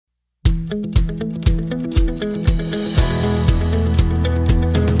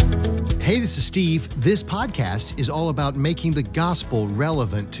Hey, this is Steve. This podcast is all about making the gospel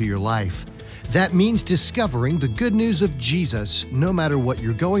relevant to your life. That means discovering the good news of Jesus no matter what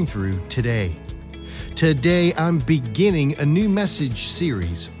you're going through today. Today, I'm beginning a new message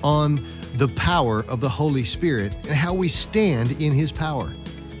series on the power of the Holy Spirit and how we stand in His power.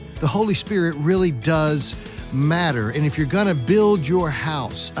 The Holy Spirit really does matter, and if you're going to build your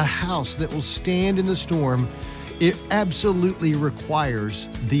house, a house that will stand in the storm, it absolutely requires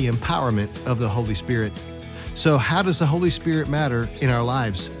the empowerment of the Holy Spirit. So how does the Holy Spirit matter in our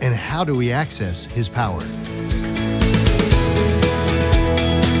lives, and how do we access His power?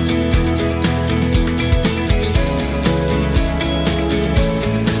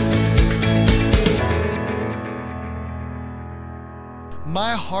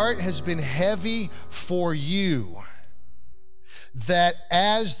 My heart has been heavy for you, that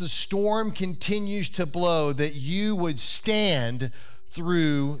as the storm continues to blow, that you would stand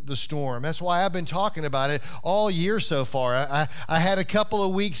through the storm. That's why I've been talking about it all year so far. I had a couple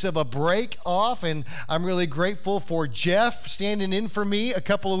of weeks of a break off, and I'm really grateful for Jeff standing in for me a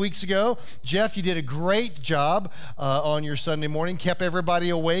couple of weeks ago. Jeff, you did a great job on your Sunday morning, kept everybody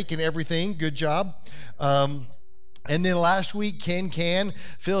awake and everything. Good job. And then last week, Ken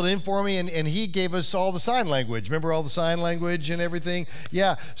filled in for me, and he gave us all the sign language. Remember all the sign language and everything?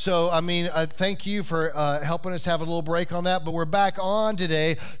 Yeah, so, thank you for helping us have a little break on that. But we're back on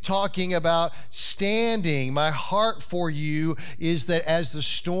today talking about standing. My heart for you is that as the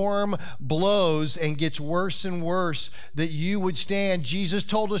storm blows and gets worse and worse, that you would stand. Jesus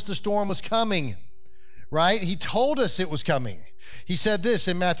told us the storm was coming, right? He told us it was coming. He said this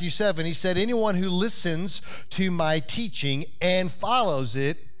in Matthew 7. He said, anyone who listens to my teaching and follows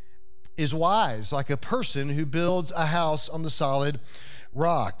it is wise, like a person who builds a house on the solid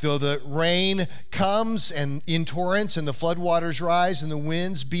rock. Though the rain comes and in torrents and the floodwaters rise and the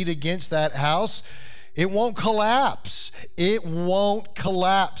winds beat against that house, it won't collapse. It won't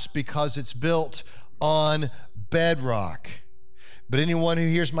collapse because it's built on bedrock. But anyone who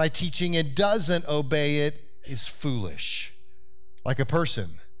hears my teaching and doesn't obey it is foolish, like a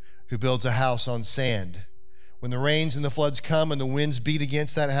person who builds a house on sand. When the rains and the floods come and the winds beat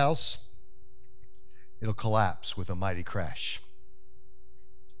against that house, it'll collapse with a mighty crash.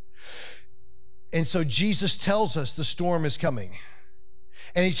 And so Jesus tells us the storm is coming.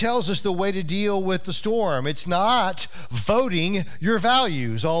 And He tells us the way to deal with the storm. It's not voting your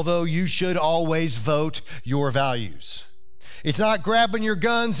values, although you should always vote your values. It's not grabbing your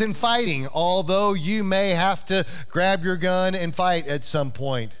guns and fighting, although you may have to grab your gun and fight at some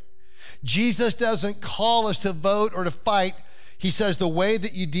point. Jesus doesn't call us to vote or to fight. He says the way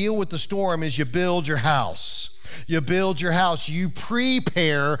that you deal with the storm is you build your house. You build your house. You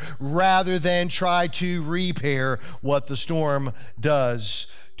prepare rather than try to repair what the storm does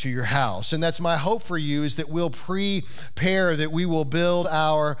to your house. And that's my hope for you, is that we'll prepare, that we will build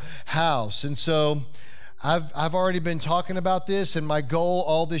our house. And so I've already been talking about this, and my goal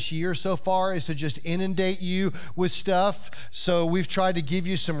all this year so far is to just inundate you with stuff. So we've tried to give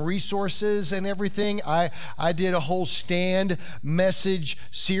you some resources and everything. I did a whole stand message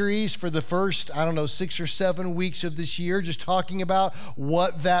series for the first, 6 or 7 weeks of this year, just talking about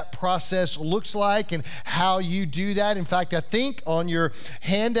what that process looks like and how you do that. In fact, I think on your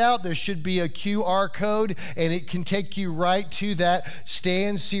handout there should be a QR code, and it can take you right to that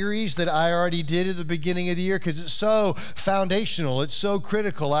stand series that I already did at the beginning of the year, because it's so foundational, it's so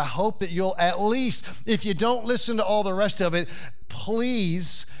critical. I hope that you'll, at least if you don't listen to all the rest of it,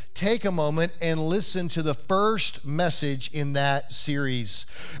 please take a moment and listen to the first message in that series,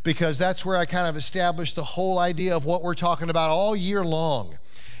 because that's where I kind of established the whole idea of what we're talking about all year long,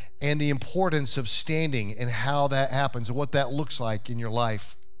 and the importance of standing and how that happens and what that looks like in your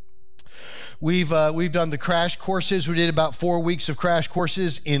life. We've done the crash courses. We did about 4 weeks of crash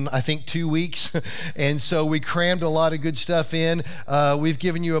courses in, I think, 2 weeks. And so we crammed a lot of good stuff in. We've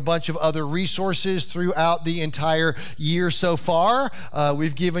given you a bunch of other resources throughout the entire year so far.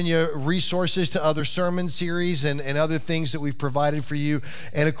 We've given you resources to other sermon series and other things that we've provided for you.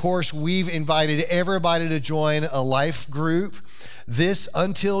 And of course, we've invited everybody to join a life group. This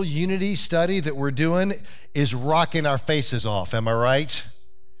Until Unity study that we're doing is rocking our faces off. Am I right?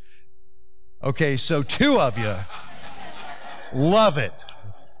 Okay, so 2 of you love it.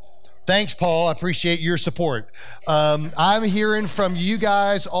 Thanks, Paul. I appreciate your support. I'm hearing from you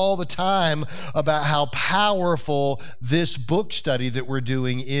guys all the time about how powerful this book study that we're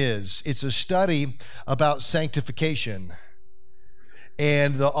doing is. It's a study about sanctification.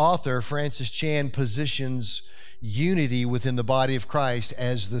 And the author, Francis Chan, positions unity within the body of Christ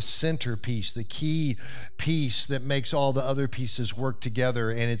as the centerpiece, the key piece that makes all the other pieces work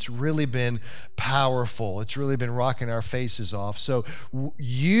together. And it's really been powerful. It's really been rocking our faces off. So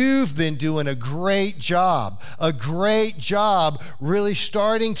you've been doing a great job really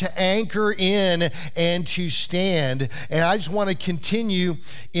starting to anchor in and to stand. And I just want to continue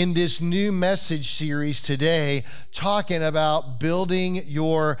in this new message series today, talking about building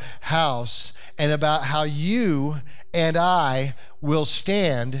your house and about how you and I will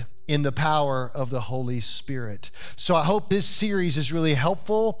stand in the power of the Holy Spirit. So I hope this series is really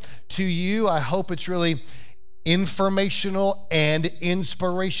helpful to you. I hope it's really informational and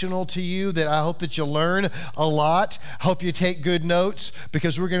inspirational to you, that I hope that you learn a lot. Hope you take good notes,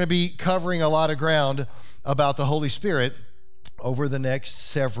 because we're going to be covering a lot of ground about the Holy Spirit over the next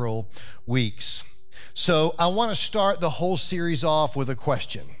several weeks. So I want to start the whole series off with a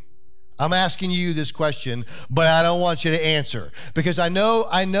question. I'm asking you this question, but I don't want you to answer, because I know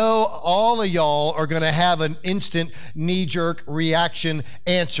all of y'all are going to have an instant knee-jerk reaction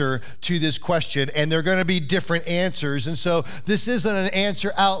answer to this question, and they're going to be different answers. And so this isn't an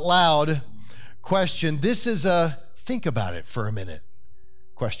answer out loud question. This is a think about it for a minute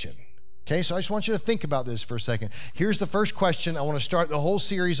question. Okay, so I just want you to think about this for a second. Here's the first question. I want to start the whole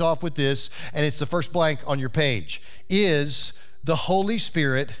series off with this, and it's the first blank on your page. Is the Holy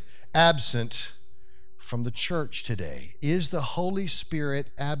Spirit absent from the church today? Is the Holy Spirit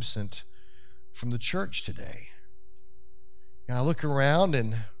absent from the church today? And I look around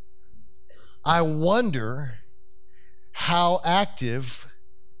and I wonder how active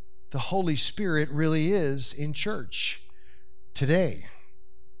the Holy Spirit really is in church today.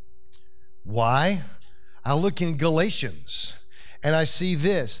 Why? I look in Galatians and I see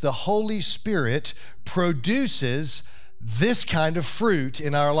this: the Holy Spirit produces this kind of fruit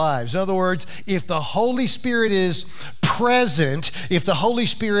in our lives. In other words, if the Holy Spirit is present, if the Holy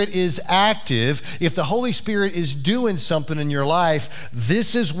Spirit is active, if the Holy Spirit is doing something in your life,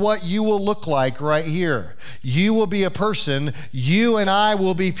 this is what you will look like right here. You will be a person, you and I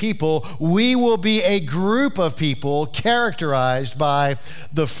will be people, we will be a group of people characterized by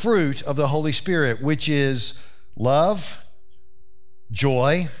the fruit of the Holy Spirit, which is love,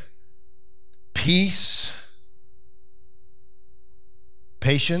 joy, peace,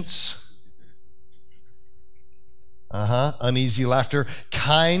 patience, uneasy laughter,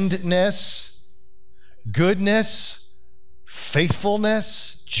 kindness, goodness,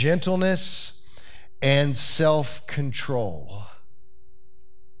 faithfulness, gentleness, and self-control.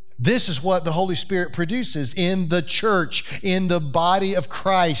 This is what the Holy Spirit produces in the church, in the body of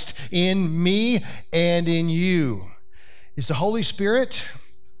Christ, in me and in you. Is the Holy Spirit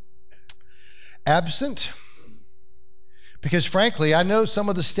absent? Because frankly, I know some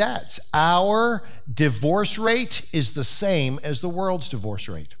of the stats. Our divorce rate is the same as the world's divorce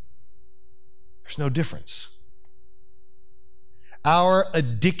rate. There's no difference. Our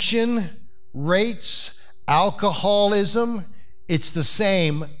addiction rates, alcoholism, it's the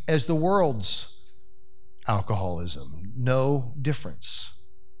same as the world's alcoholism. No difference.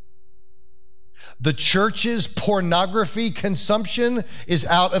 The church's pornography consumption is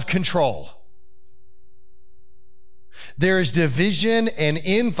out of control. There is division and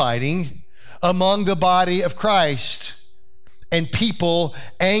infighting among the body of Christ, and people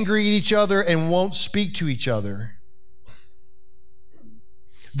angry at each other and won't speak to each other.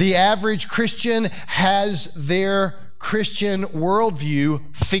 The average Christian has their Christian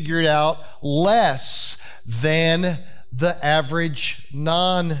worldview figured out less than the average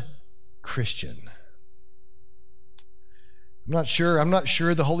non-Christian. I'm not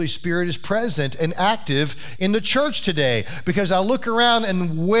sure the Holy Spirit is present and active in the church today, because I look around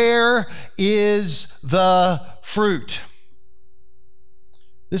and where is the fruit?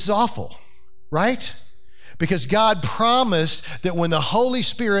 This is awful, right? Because God promised that when the Holy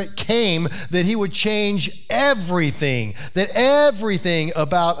Spirit came, that he would change everything, that everything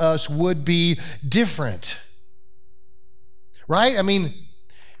about us would be different. Right? I mean,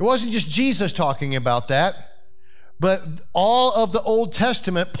 it wasn't just Jesus talking about that. But all of the Old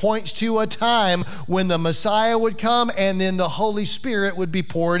Testament points to a time when the Messiah would come and then the Holy Spirit would be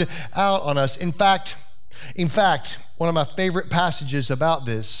poured out on us. In fact, one of my favorite passages about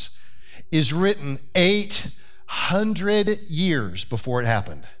this is written 800 years before it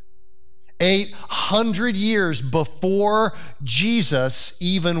happened. 800 years before Jesus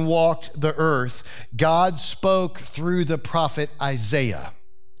even walked the earth, God spoke through the prophet Isaiah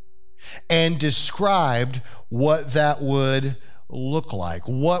and described what that would look like,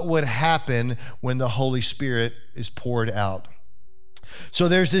 what would happen when the Holy Spirit is poured out. So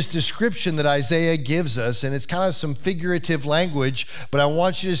there's this description that Isaiah gives us, and it's kind of some figurative language, but I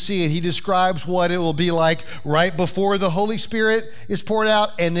want you to see it. He describes what it will be like right before the Holy Spirit is poured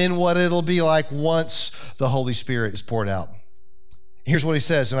out, and then what it'll be like once the Holy Spirit is poured out. Here's what he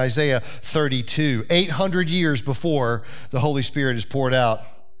says in Isaiah 32, 800 years before the Holy Spirit is poured out.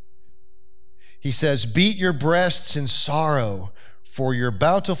 He says, "Beat your breasts in sorrow for your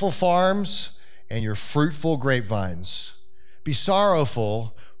bountiful farms and your fruitful grapevines. Be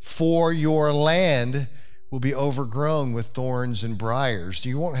sorrowful, for your land will be overgrown with thorns and briars."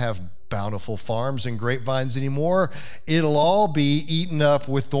 You won't have bountiful farms and grapevines anymore. It'll all be eaten up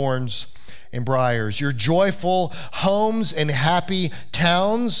with thorns and briars. Your joyful homes and happy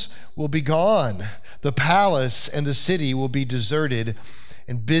towns will be gone. The palace and the city will be deserted,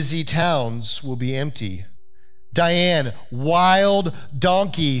 and busy towns will be empty. Diane, wild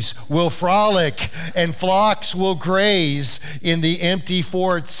donkeys will frolic, and flocks will graze in the empty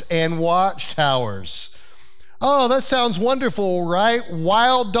forts and watchtowers. Oh, that sounds wonderful, right?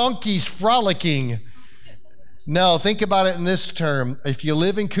 Wild donkeys frolicking. No, think about it in this term. If you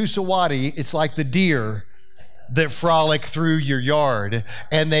live in Kusawati, it's like the deer that frolic through your yard,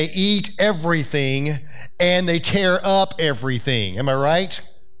 and they eat everything, and they tear up everything. Am I right?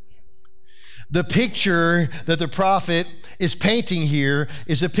 The picture that the prophet is painting here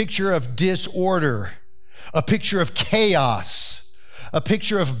is a picture of disorder, a picture of chaos, a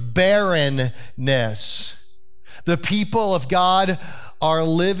picture of barrenness. The people of God are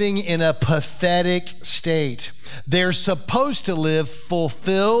living in a pathetic state. They're supposed to live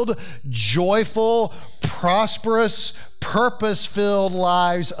fulfilled, joyful, prosperous, purpose-filled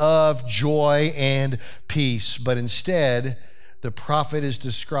lives of joy and peace. But instead, the prophet is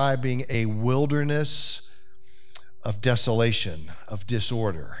describing a wilderness of desolation, of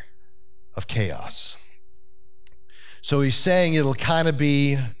disorder, of chaos. So he's saying it'll kind of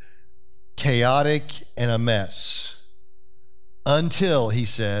be chaotic and a mess until, he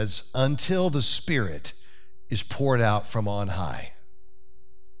says, until the Spirit is poured out from on high.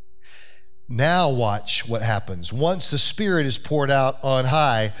 Now watch what happens. Once the Spirit is poured out on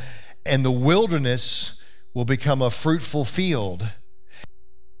high, and the wilderness will become a fruitful field.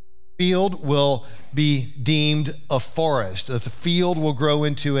 Field will be deemed a forest. The field will grow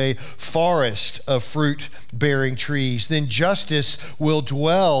into a forest of fruit-bearing trees. Then justice will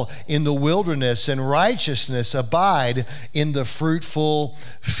dwell in the wilderness, and righteousness abide in the fruitful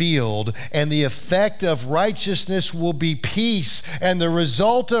field. And the effect of righteousness will be peace, and the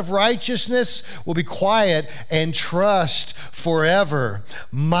result of righteousness will be quiet and trust forever.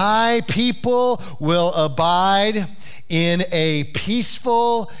 My people will abide in a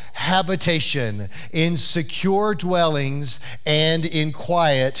peaceful habitation, in secure dwellings, and in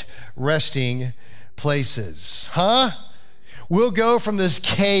quiet resting places. We'll go from this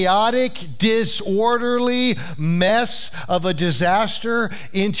chaotic, disorderly mess of a disaster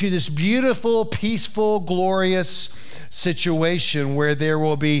into this beautiful, peaceful, glorious situation where there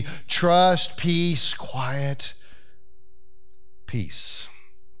will be trust, peace, quiet, peace.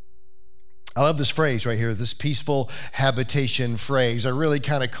 I love this phrase right here, this peaceful habitation phrase. I really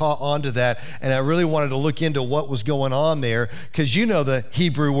kind of caught on to that, and I really wanted to look into what was going on there, because you know the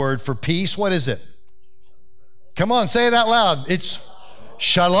Hebrew word for peace. What is it? Come on, say it out loud. It's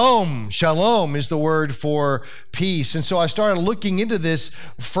shalom. Shalom is the word for peace. And so I started looking into this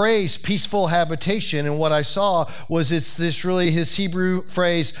phrase, peaceful habitation, and what I saw was it's this really his Hebrew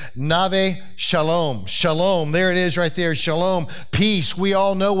phrase, nave shalom. Shalom, there it is right there, shalom, peace. We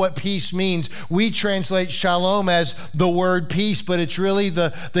all know what peace means. We translate shalom as the word peace, but it's really the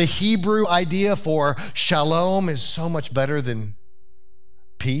Hebrew idea for shalom is so much better than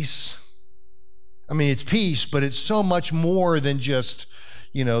peace. I mean, it's peace, but it's so much more than just,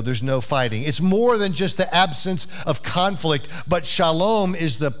 there's no fighting. It's more than just the absence of conflict, but shalom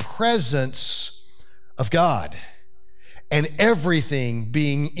is the presence of God and everything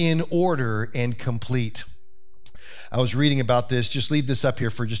being in order and complete. I was reading about this. Just leave this up here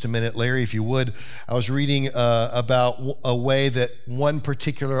for just a minute, Larry, if you would. I was reading about a way that one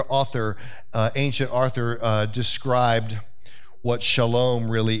particular author, ancient author, described what shalom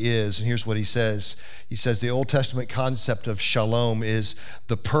really is. And here's what he says. He says the Old Testament concept of shalom is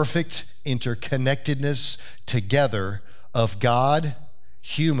the perfect interconnectedness together of God,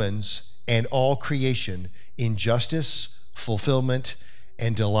 humans, and all creation in justice, fulfillment,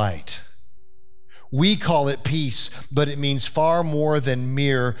 and delight. We call it peace, but it means far more than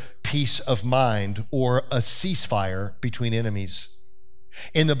mere peace of mind or a ceasefire between enemies.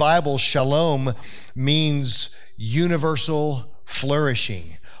 In the Bible, shalom means universal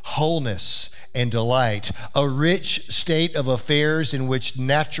flourishing, wholeness and delight, a rich state of affairs in which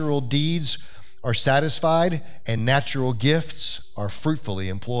natural deeds are satisfied and natural gifts are fruitfully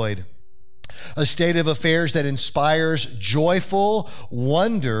employed. A state of affairs that inspires joyful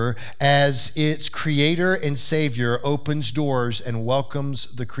wonder as its creator and savior opens doors and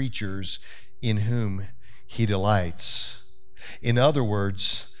welcomes the creatures in whom he delights. In other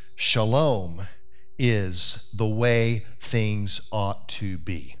words, shalom is the way things ought to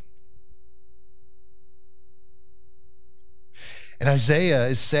be. And Isaiah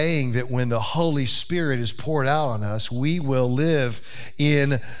is saying that when the Holy Spirit is poured out on us, we will live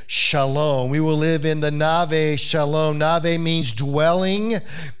in shalom. We will live in the Nave Shalom. Nave means dwelling.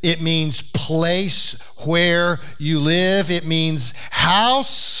 It means place where you live. It means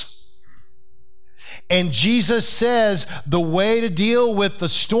house. And Jesus says the way to deal with the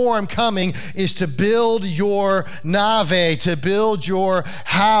storm coming is to build your nave, to build your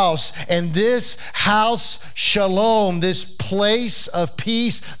house. And this house, shalom, this place of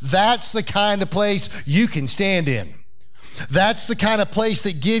peace, that's the kind of place you can stand in. That's the kind of place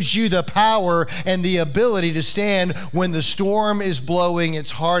that gives you the power and the ability to stand when the storm is blowing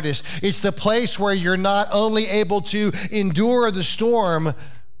its hardest. It's the place where you're not only able to endure the storm,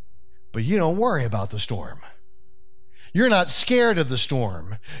 but you don't worry about the storm. You're not scared of the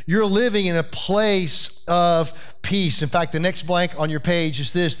storm. You're living in a place of peace. In fact, the next blank on your page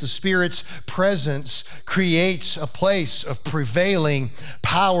is this: the Spirit's presence creates a place of prevailing,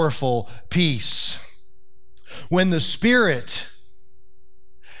 powerful peace. When the Spirit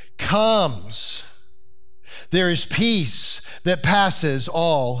comes, there is peace that passes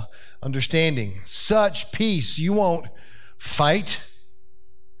all understanding. Such peace you won't fight.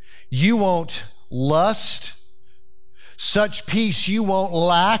 You won't lust. Such peace you won't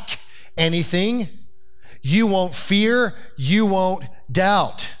lack anything. You won't fear. You won't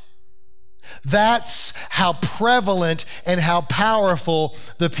doubt. That's how prevalent and how powerful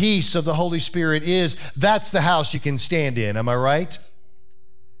the peace of the Holy Spirit is. That's the house you can stand in. Am I right?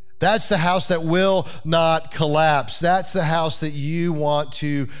 That's the house that will not collapse. That's the house that you want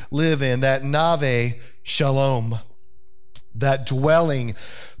to live in. That Nave Shalom. That dwelling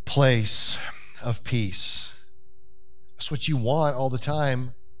place of peace. That's what you want all the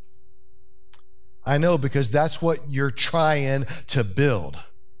time. I know, because that's what you're trying to build.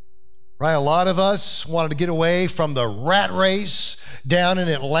 Right? A lot of us wanted to get away from the rat race down in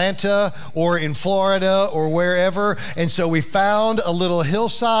Atlanta or in Florida or wherever, and so we found a little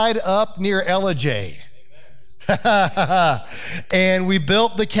hillside up near Ellijay. And we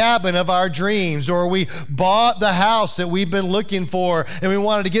built the cabin of our dreams, or we bought the house that we've been looking for, and we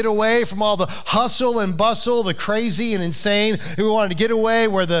wanted to get away from all the hustle and bustle, the crazy and insane, and we wanted to get away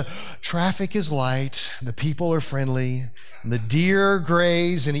where the traffic is light, the people are friendly, and the deer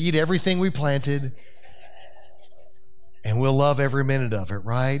graze and eat everything we planted, and we'll love every minute of it,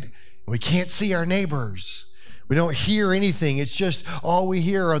 right? We can't see our neighbors. We don't hear anything. It's just all we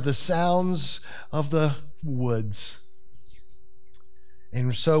hear are the sounds of the woods.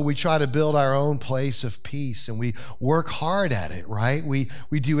 And so we try to build our own place of peace, and we work hard at it, right? We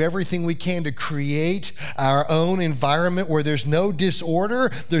do everything we can to create our own environment where there's no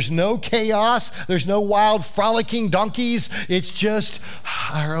disorder, there's no chaos, there's no wild frolicking donkeys. It's just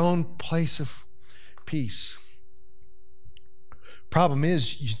our own place of peace. Problem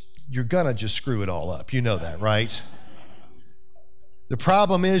is, you're gonna just screw it all up. You know that, right? The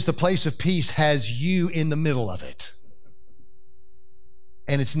problem is the place of peace has you in the middle of it.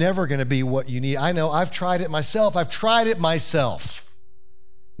 And it's never going to be what you need. I know, I've tried it myself. You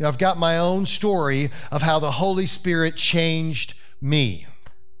know, I've got my own story of how the Holy Spirit changed me.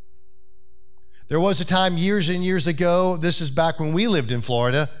 There was a time years and years ago, this is back when we lived in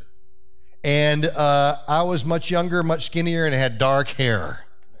Florida, and I was much younger, much skinnier, and I had dark hair.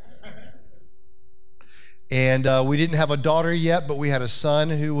 And we didn't have a daughter yet, but we had a son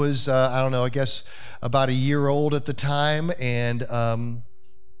who was, I don't know, I guess about a year old at the time. And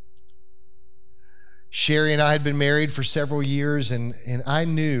Sherry and I had been married for several years, and I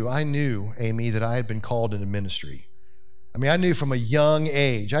knew, Amy, that I had been called into ministry. I mean, I knew from a young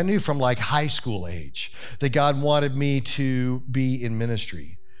age, I knew from like high school age, that God wanted me to be in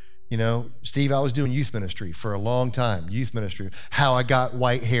ministry. You know, Steve, I was doing youth ministry for a long time, youth ministry. How I got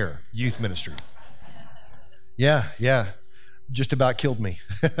white hair, youth ministry. Yeah, just about killed me.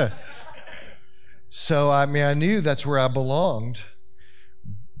 So, I mean, I knew that's where I belonged,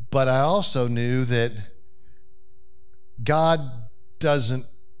 but I also knew that God doesn't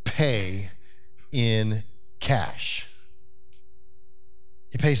pay in cash.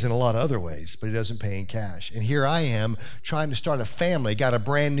 He pays in a lot of other ways, but he doesn't pay in cash. And here I am trying to start a family, got a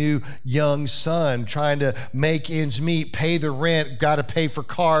brand new young son, trying to make ends meet, pay the rent, got to pay for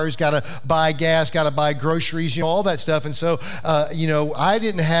cars, got to buy gas, got to buy groceries, all that stuff. And so, I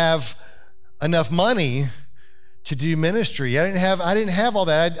didn't have enough money to do ministry. I didn't have all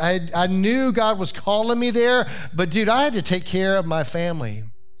that. I knew God was calling me there, but dude, I had to take care of my family.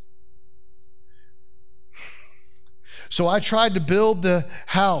 So I tried to build the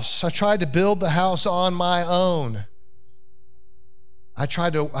house. I tried to build the house on my own. I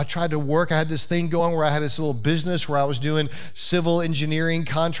tried to work. I had this thing going where I had this little business where I was doing civil engineering,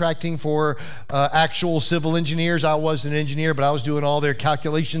 contracting for actual civil engineers. I wasn't an engineer, but I was doing all their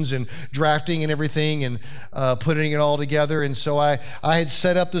calculations and drafting and everything and putting it all together. And so I had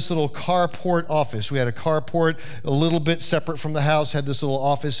set up this little carport office. We had a carport a little bit separate from the house, had this little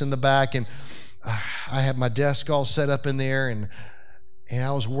office in the back, and I had my desk all set up in there, and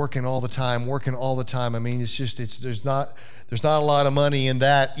I was working all the time. I mean, there's not a lot of money in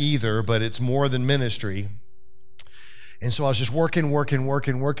that either, but it's more than ministry. And so I was just working.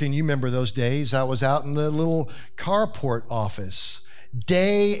 You remember those days? I was out in the little carport office,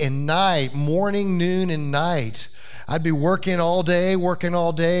 day and night, morning, noon, and night. I'd be working all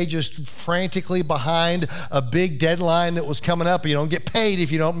day, just frantically behind a big deadline that was coming up. You don't get paid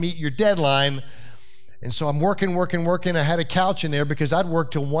if you don't meet your deadline. And so I'm working. I had a couch in there because I'd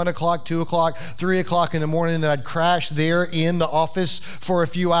work till 1 o'clock, 2 o'clock, 3 o'clock in the morning, and then I'd crash there in the office for a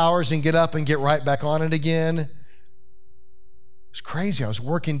few hours and get up and get right back on it again. It was crazy. I was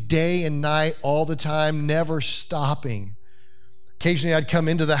working day and night all the time, never stopping. Occasionally I'd come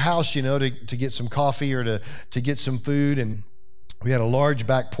into the house, to get some coffee or to get some food, and we had a large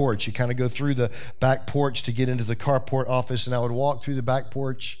back porch. You kind of go through the back porch to get into the carport office, and I would walk through the back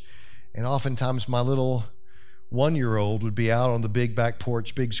porch, and oftentimes my little 1-year-old would be out on the big back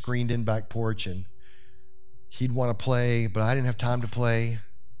porch, big screened-in back porch, and he'd want to play, but I didn't have time to play.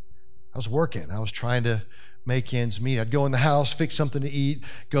 I was working. I was trying to make ends meet. I'd go in the house, fix something to eat,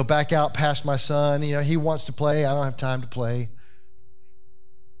 go back out past my son. He wants to play. I don't have time to play.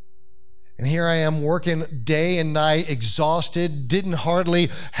 And here I am working day and night, exhausted, didn't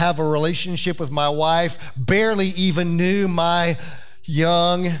hardly have a relationship with my wife, barely even knew my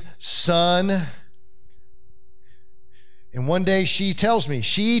young son. And one day she tells me,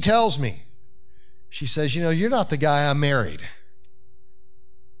 she says, you're not the guy I married.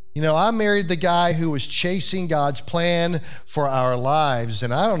 I married the guy who was chasing God's plan for our lives,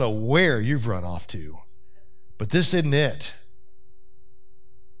 and I don't know where you've run off to, but this isn't it.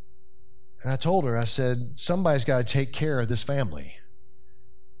 And I told her, I said, somebody's got to take care of this family.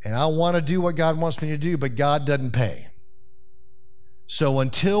 And I want to do what God wants me to do, but God doesn't pay. So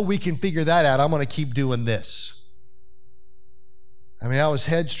until we can figure that out, I'm going to keep doing this. I mean, I was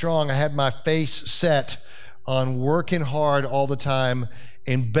headstrong. I had my face set on working hard all the time,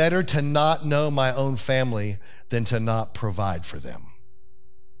 and better to not know my own family than to not provide for them.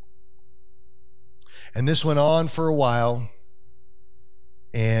 And this went on for a while,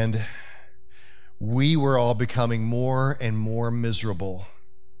 and we were all becoming more and more miserable.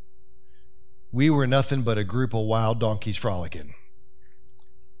 We were nothing but a group of wild donkeys frolicking.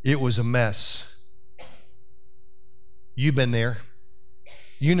 It was a mess. You've been there.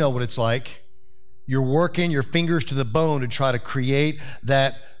 You know what it's like. You're working your fingers to the bone to try to create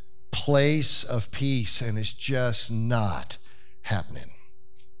that place of peace, and it's just not happening.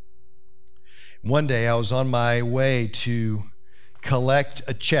 One day I was on my way to collect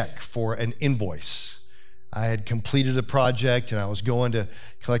a check for an invoice. I had completed a project and I was going to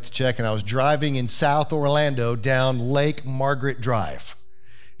collect a check, and I was driving in South Orlando down Lake Margaret Drive,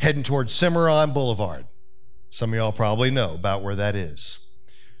 heading towards Cimarron Boulevard. Some of y'all probably know about where that is.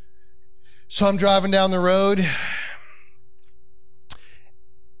 So I'm driving down the road,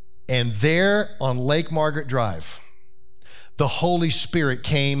 and there on Lake Margaret Drive, the Holy Spirit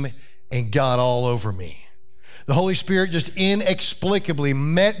came and got all over me. The Holy Spirit just inexplicably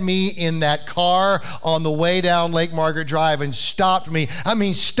met me in that car on the way down Lake Margaret Drive and stopped me.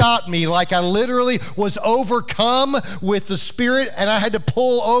 Stopped me like I literally was overcome with the Spirit, and I had to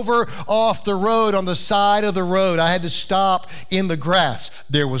pull over off the road on the side of the road. I had to stop in the grass.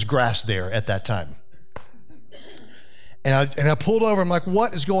 There was grass there at that time. And I pulled over. I'm like,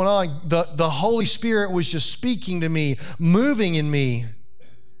 what is going on? The Holy Spirit was just speaking to me, moving in me.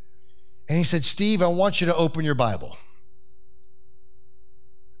 And he said, Steve, I want you to open your Bible.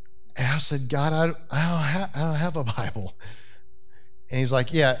 And I said, God, I don't have a Bible. And he's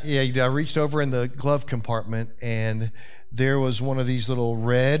like, yeah. I reached over in the glove compartment, and there was one of these little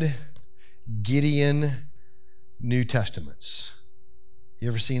red Gideon New Testaments. You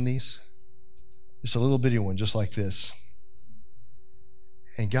ever seen these? It's a little bitty one just like this.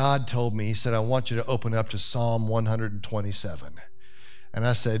 And God told me, he said, I want you to open up to Psalm 127. And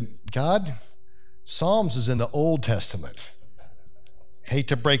I said, God, Psalms is in the Old Testament. Hate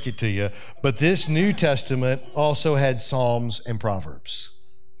to break it to you, but this New Testament also had Psalms and Proverbs.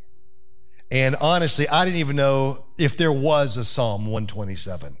 And honestly, I didn't even know if there was a Psalm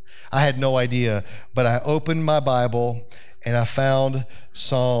 127. I had no idea, but I opened my Bible and I found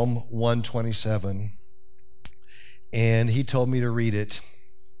Psalm 127. And he told me to read it.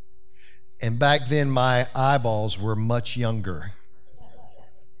 And back then, my eyeballs were much younger.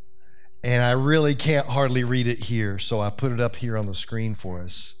 And I really can't hardly read it here, so I put it up here on the screen for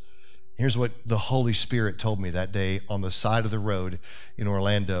us. Here's what the Holy Spirit told me that day on the side of the road in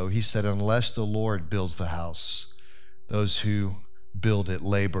Orlando. He said, unless the Lord builds the house, those who build it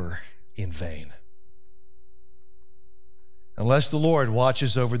labor in vain. Unless the Lord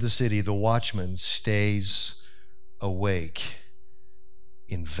watches over the city, the watchman stays awake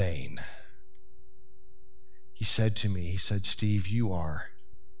in vain. He said to me, he said, Steve, you are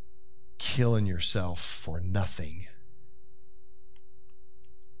killing yourself for nothing.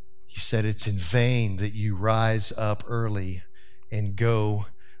 He said, it's in vain that you rise up early and go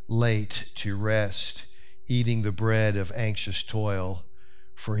late to rest, eating the bread of anxious toil,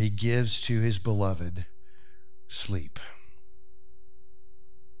 for he gives to his beloved sleep.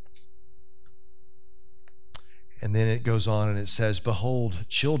 And then it goes on and it says, behold,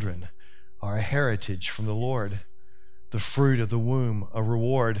 children are a heritage from the Lord, the fruit of the womb, a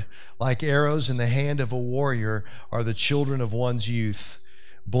reward. Like arrows in the hand of a warrior are the children of one's youth.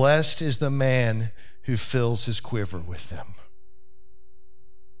 Blessed is the man who fills his quiver with them.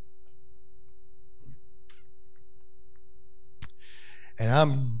 And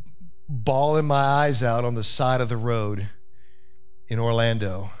I'm bawling my eyes out on the side of the road in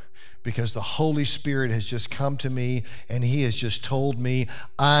Orlando, because the Holy Spirit has just come to me and he has just told me,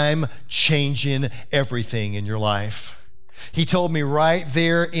 I'm changing everything in your life. He told me right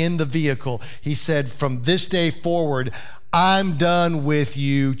there in the vehicle, he said, from this day forward, I'm done with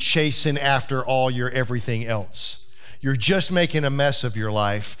you chasing after all your everything else. You're just making a mess of your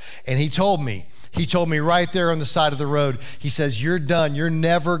life. And he told me right there on the side of the road, he says, you're done. You're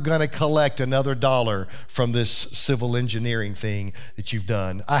never going to collect another dollar from this civil engineering thing that you've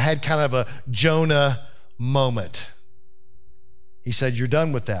done. I had kind of a Jonah moment. He said, you're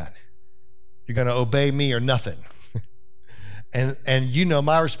done with that. You're going to obey me or nothing. And you know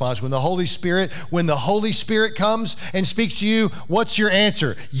my response, when the Holy Spirit comes and speaks to you, what's your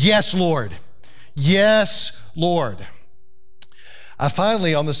answer? Yes, Lord. Yes, Lord. I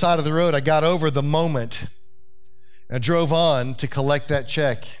finally, on the side of the road, I got over the moment. I drove on to collect that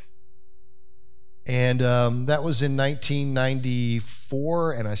check. And that was in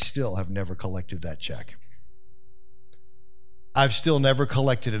 1994, and I still have never collected that check. I've still never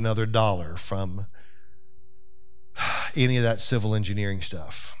collected another dollar from any of that civil engineering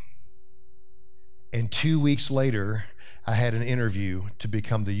stuff. And 2 weeks later, I had an interview to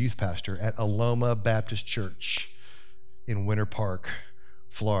become the youth pastor at Aloma Baptist Church in Winter Park,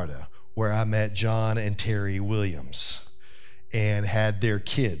 Florida, where I met John and Terry Williams and had their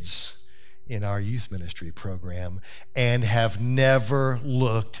kids in our youth ministry program, and have never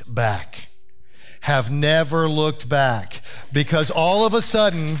looked back. Have never looked back, because all of a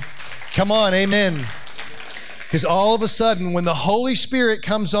sudden, come on, amen. Because all of a sudden, when the Holy Spirit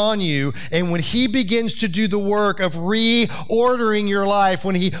comes on you and when he begins to do the work of reordering your life,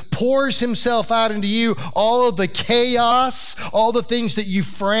 when he pours himself out into you, all of the chaos, all the things that you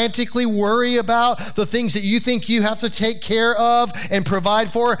frantically worry about, the things that you think you have to take care of and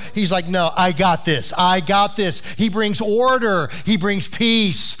provide for, he's like, no, I got this. I got this. He brings order. He brings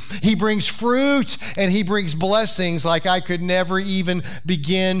peace. He brings fruit, and he brings blessings like I could never even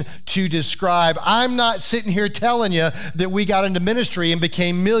begin to describe. I'm not sitting here telling you that we got into ministry and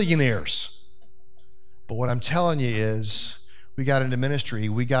became millionaires. But what I'm telling you is we got into ministry,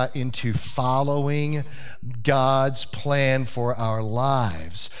 we got into following God's plan for our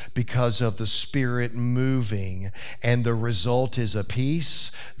lives because of the Spirit moving, and the result is a peace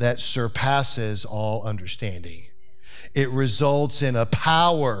that surpasses all understanding. It results in a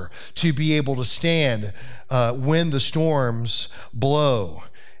power to be able to stand when the storms blow.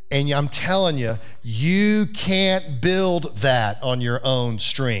 And I'm telling you, you can't build that on your own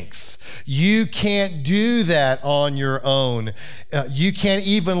strength. You can't do that on your own. You can't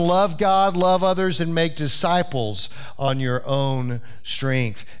even love God, love others, and make disciples on your own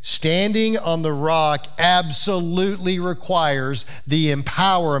strength. Standing on the rock absolutely requires the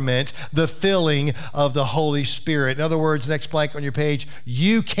empowerment, the filling of the Holy Spirit. In other words, next blank on your page,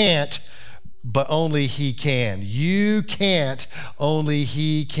 you can't, but only He can. You can't, only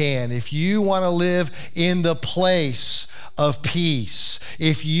He can. If you want to live in the place of peace,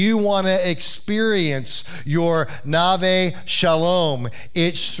 if you want to experience your Nave Shalom,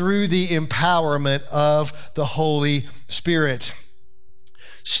 it's through the empowerment of the Holy Spirit.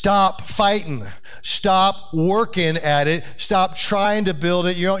 Stop fighting. Stop working at it. Stop trying to build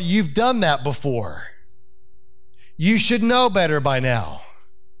it. You've done that before. You should know better by now,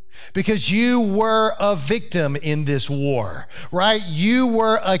 because you were a victim in this war, right? You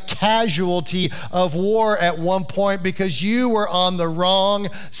were a casualty of war at one point because you were on the wrong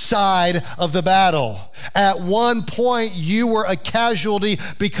side of the battle. At one point, you were a casualty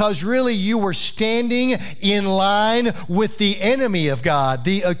because really you were standing in line with the enemy of God,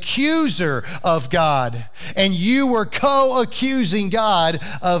 the accuser of God, and you were co-accusing God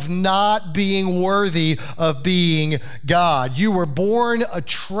of not being worthy of being God. You were born a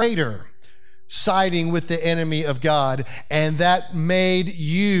traitor, siding with the enemy of God, and that made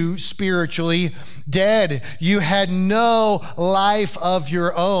you spiritually dead. You had no life of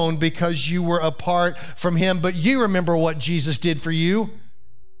your own because you were apart from Him. But you remember what Jesus did for you.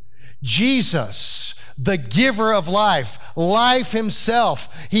 Jesus, the giver of life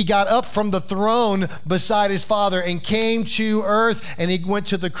Himself, He got up from the throne beside His Father and came to earth, and He went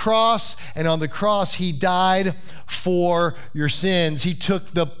to the cross, and on the cross He died for your sins. He took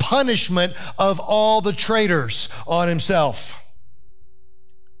the punishment of all the traitors on Himself.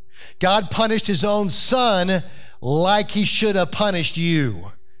 God punished His own Son like He should have punished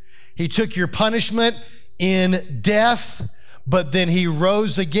you. He took your punishment in death, but then He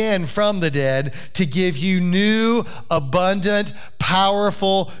rose again from the dead to give you new, abundant,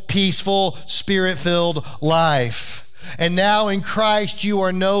 powerful, peaceful, Spirit-filled life. And now in Christ, you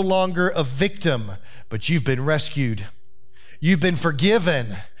are no longer a victim, but you've been rescued. You've been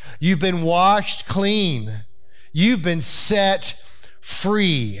forgiven. You've been washed clean. You've been set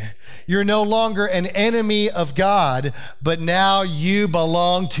free. You're no longer an enemy of God, but now you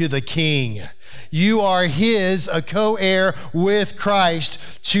belong to the King. You are His, a co-heir with Christ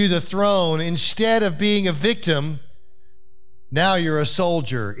to the throne. Instead of being a victim, now you're a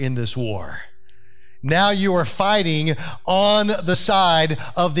soldier in this war. Now you are fighting on the side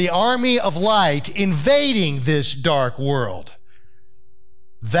of the army of light invading this dark world.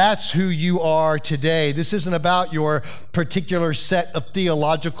 That's who you are today. This isn't about your particular set of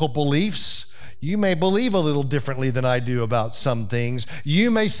theological beliefs. You may believe a little differently than I do about some things.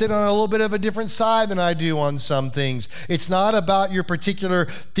 You may sit on a little bit of a different side than I do on some things. It's not about your particular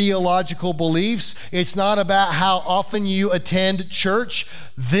theological beliefs. It's not about how often you attend church.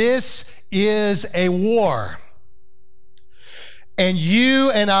 This is a war. And you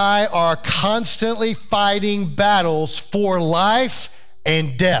and I are constantly fighting battles for life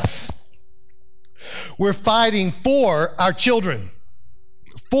and death. We're fighting for our children,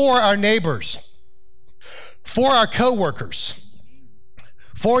 for our neighbors, for our coworkers,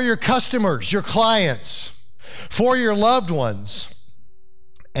 for your customers, your clients, for your loved ones,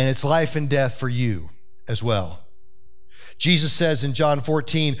 and it's life and death for you as well. Jesus says in John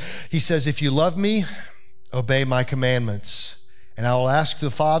 14, He says, if you love me, obey my commandments, and I will ask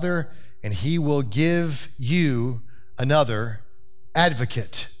the Father, and He will give you another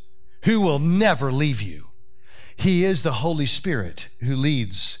advocate who will never leave you. He is the Holy Spirit who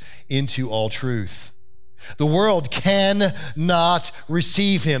leads into all truth. The world cannot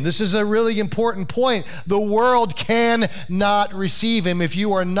receive Him. This is a really important point. The world cannot receive Him. If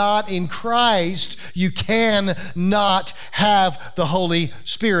you are not in Christ, you cannot have the Holy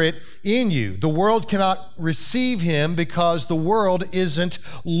Spirit in you. The world cannot receive Him because the world isn't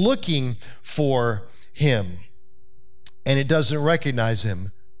looking for Him, and it doesn't recognize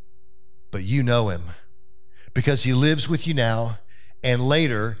Him, but you know Him because He lives with you now and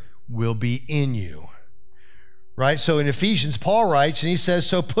later will be in you. Right? So in Ephesians, Paul writes, and he says,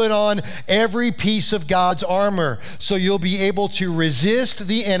 so put on every piece of God's armor so you'll be able to resist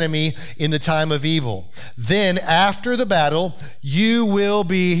the enemy in the time of evil. Then after the battle, you will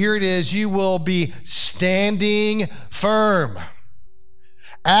be, here it is, you will be standing firm.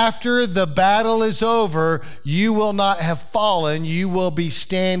 After the battle is over, you will not have fallen. You will be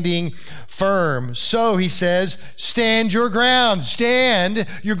standing firm. So he says, stand your ground. Stand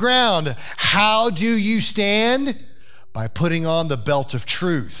your ground. How do you stand? By putting on the belt of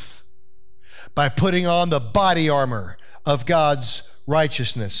truth, by putting on the body armor of God's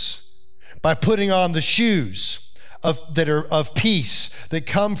righteousness, by putting on the shoes that are of peace that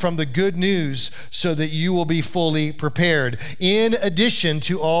come from the good news, so that you will be fully prepared. In addition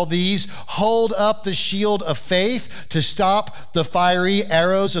to all these, hold up the shield of faith to stop the fiery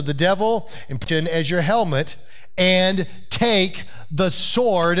arrows of the devil, and put in as your helmet, and take the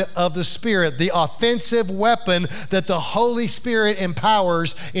sword of the Spirit, the offensive weapon that the Holy Spirit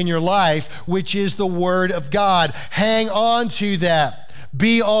empowers in your life, which is the Word of God. Hang on to that.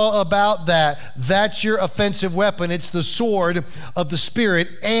 Be all about that. That's your offensive weapon. It's the sword of the Spirit.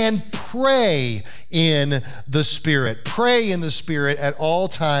 And pray in the Spirit. Pray in the Spirit at all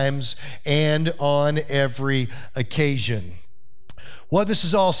times and on every occasion. What this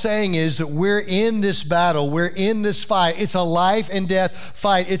is all saying is that we're in this battle. We're in this fight. It's a life and death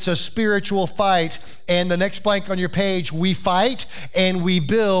fight. It's a spiritual fight. And the next blank on your page, we fight and we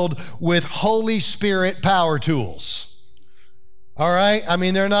build with Holy Spirit power tools. All right? I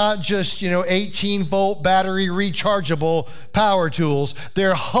mean, they're not just, 18-volt battery rechargeable power tools.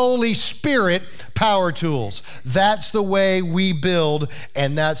 They're Holy Spirit power tools. That's the way we build,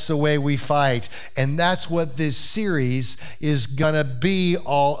 and that's the way we fight. And that's what this series is going to be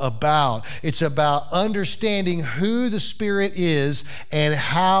all about. It's about understanding who the Spirit is and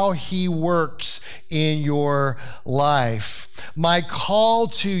how he works in your life. My call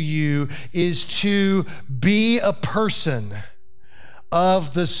to you is to be a person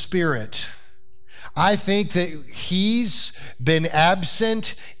of the Spirit. I think that he's been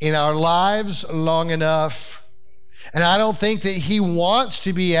absent in our lives long enough. And I don't think that he wants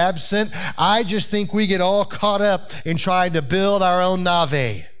to be absent. I just think we get all caught up in trying to build our own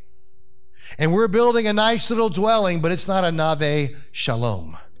nave. And we're building a nice little dwelling, but it's not a nave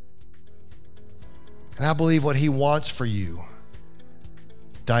shalom. And I believe what he wants for you,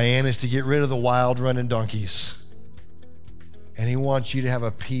 Diane, is to get rid of the wild running donkeys. And he wants you to have a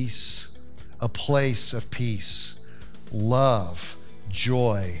peace, a place of peace, love,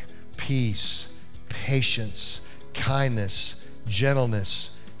 joy, peace, patience, kindness,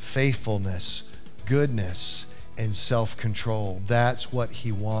 gentleness, faithfulness, goodness, and self-control. That's what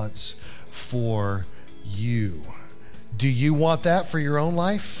he wants for you. Do you want that for your own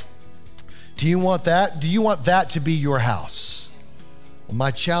life? Do you want that? Do you want that to be your house? Well,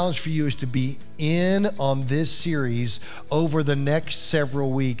 my challenge for you is to be in on this series over the next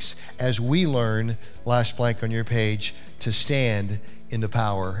several weeks as we learn, last blank on your page, to stand in the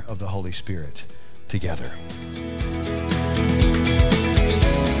power of the Holy Spirit together.